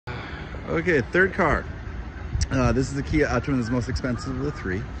Okay, third car. This is the Kia Optima. This is the most expensive of the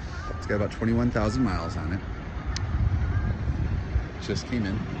three. It's got about 21,000 miles on it. Just came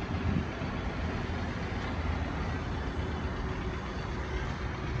in.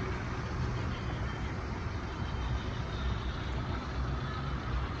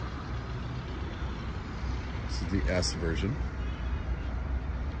 This is the S version.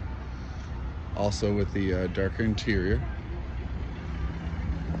 Also with the darker interior.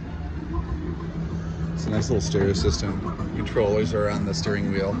 It's a nice little stereo system. Controllers are on the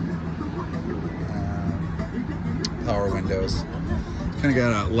steering wheel. Power windows. Kind of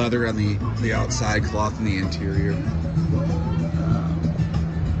got a leather on the outside, cloth in the interior.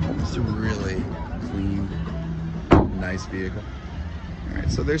 It's a really clean, nice vehicle. All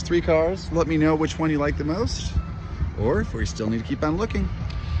right, so there's three cars. Let me know which one you like the most, or if we still need to keep on looking.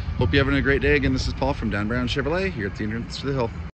 Hope you're having a great day. Again, this is Paul from Dan Brown Chevrolet here at the entrance to the hill.